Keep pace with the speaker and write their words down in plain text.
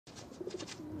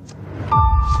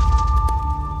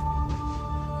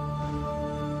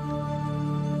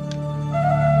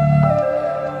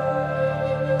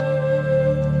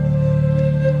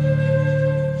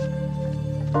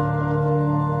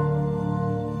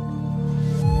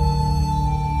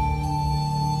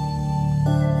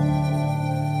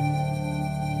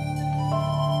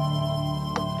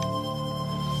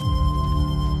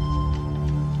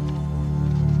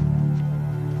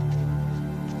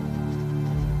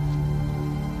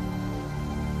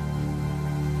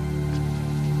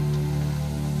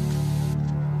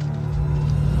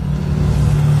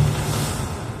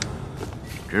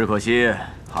只可惜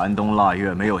寒冬腊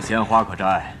月没有鲜花可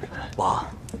摘。王，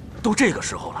都这个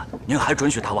时候了，您还准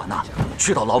许达瓦纳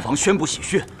去到牢房宣布喜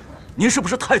讯，您是不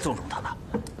是太纵容他了？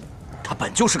他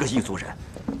本就是个异族人，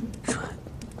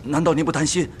难道您不担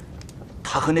心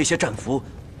他和那些战俘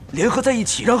联合在一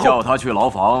起，然后叫他去牢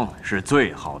房是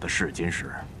最好的试金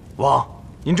石。王，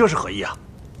您这是何意啊？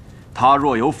他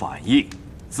若有反意，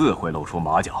自会露出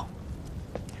马脚。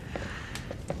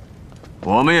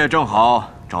我们也正好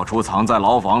找出藏在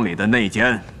牢房里的内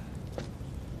奸。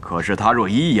可是他若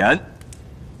依言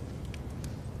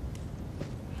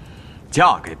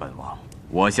嫁给本王，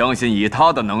我相信以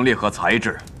他的能力和才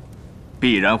智，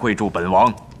必然会助本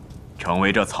王成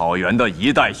为这草原的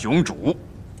一代雄主。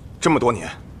这么多年，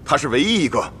她是唯一一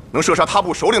个能射杀他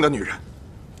部首领的女人。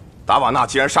达瓦纳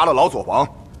既然杀了老左王，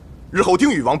日后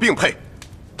定与王并配，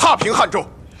踏平汉纣。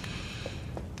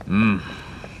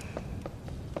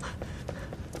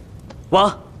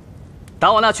王，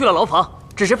达瓦纳去了牢房，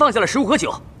只是放下了食物和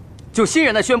酒，就欣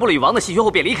然地宣布了与王的喜讯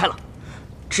后便离开了，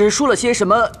只说了些什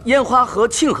么烟花和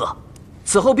庆贺，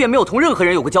此后便没有同任何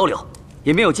人有过交流，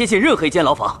也没有接近任何一间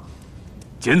牢房。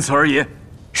仅此而已。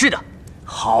是的。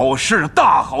好事，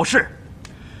大好事！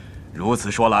如此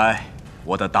说来，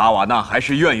我的达瓦纳还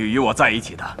是愿意与我在一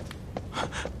起的。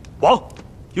王，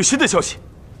有新的消息，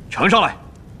呈上来。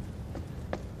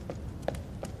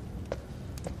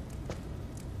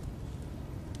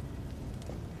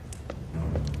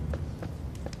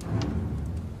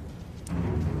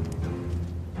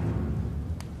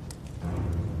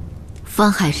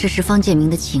方海市是方建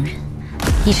明的情人，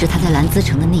亦是他在兰兹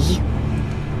城的内应。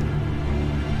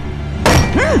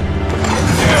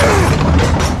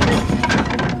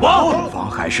王，方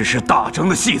海市是大征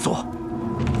的细作，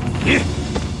你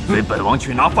随本王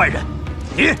去拿犯人，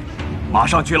你马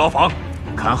上去牢房，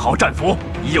看好战俘，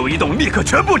一有异动立刻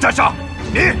全部斩杀。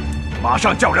你马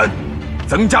上叫人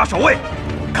增加守卫，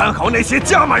看好那些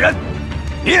加马人。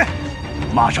你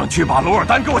马上去把罗尔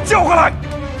丹给我叫回来。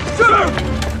是。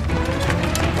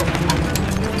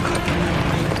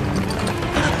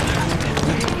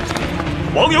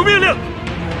王有命令，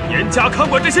严加看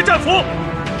管这些战俘，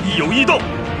一有异动，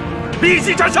立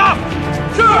即斩杀。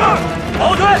是。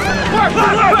后退！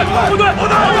后退！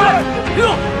停！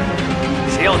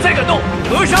谁要再敢动，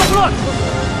格杀不乱！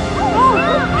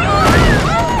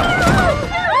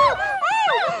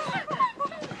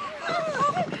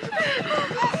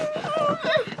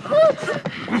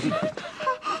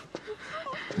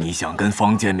你想跟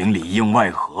方建明里应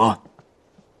外合？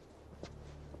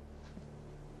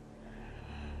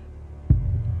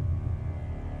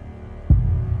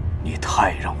你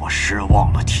太让我失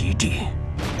望了，提弟。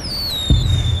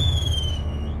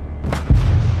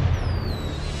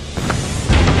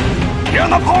别让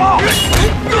他跑了！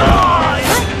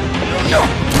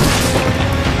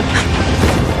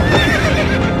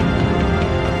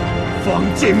方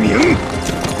建明，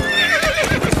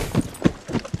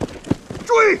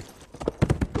追！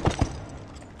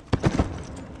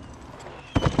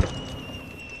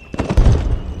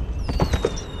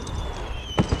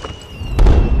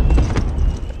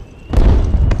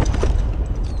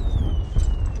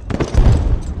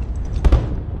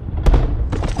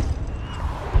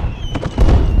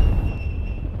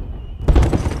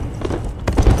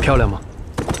漂亮吗？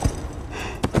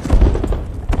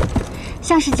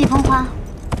像是季风花。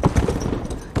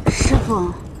师傅，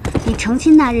你成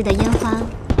亲那日的烟花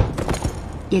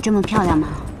也这么漂亮吗？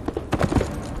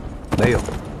没有，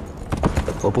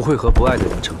我不会和不爱的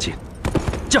人成亲。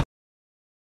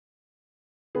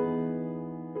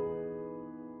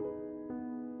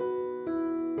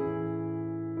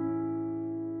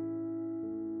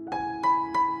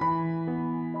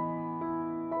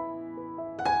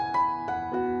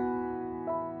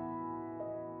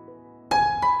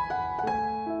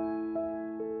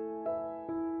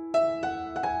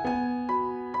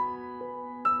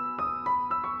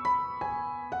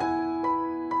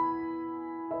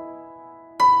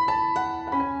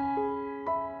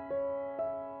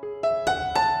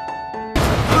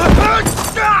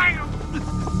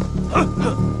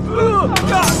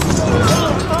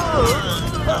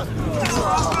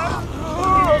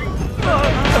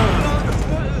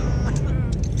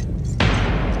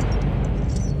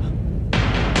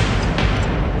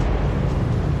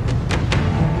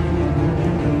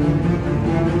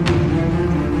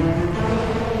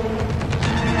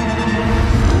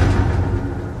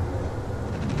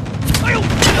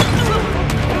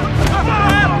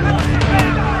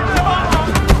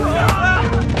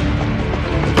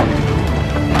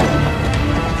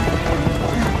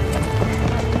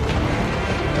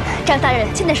张大人，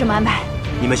现在什么安排？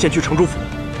你们先去城主府，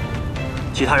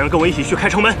其他人跟我一起去开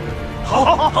城门。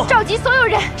好，召集所有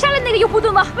人，杀了那个诱捕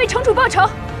盾王，为城主报仇。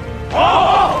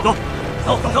好，走，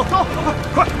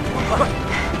快！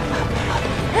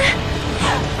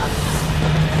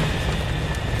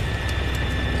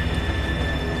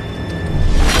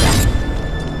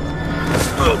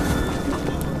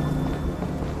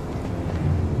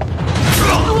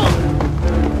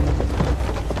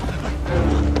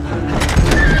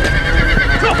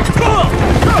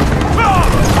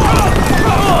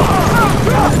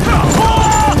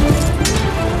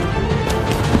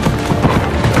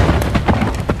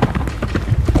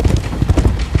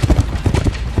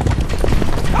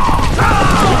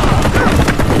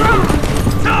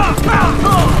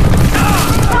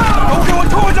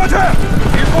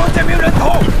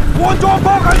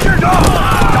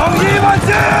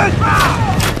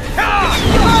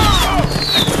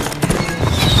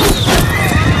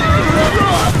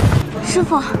师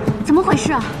傅，怎么回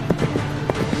事啊？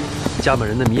加满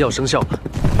人的迷药生效了。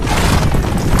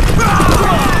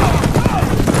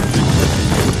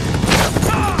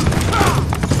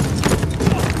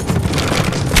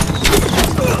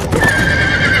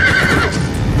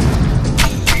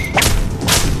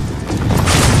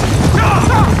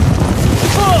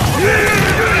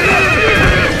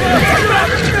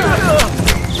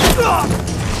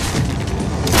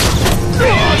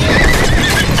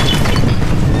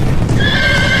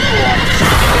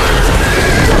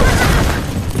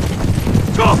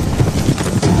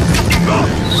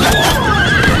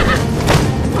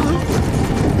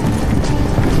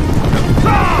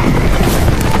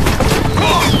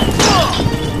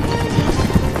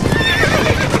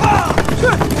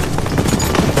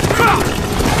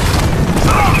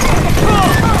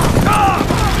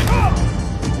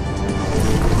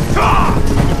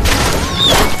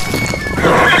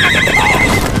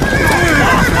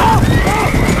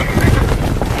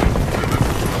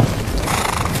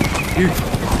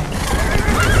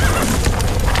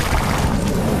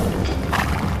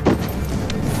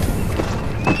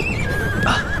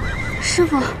师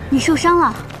傅，你受伤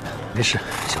了？没事，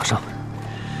小伤。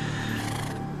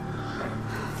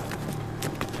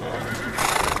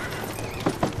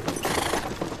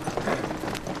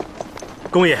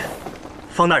公爷，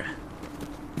方大人，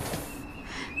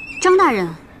张大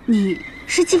人，你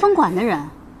是季风馆的人？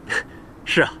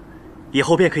是啊，以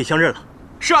后便可以相认了。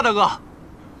是啊，大哥，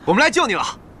我们来救你了。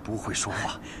不会说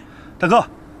话，大哥，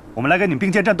我们来跟你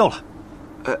并肩战斗了。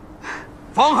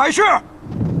方海市，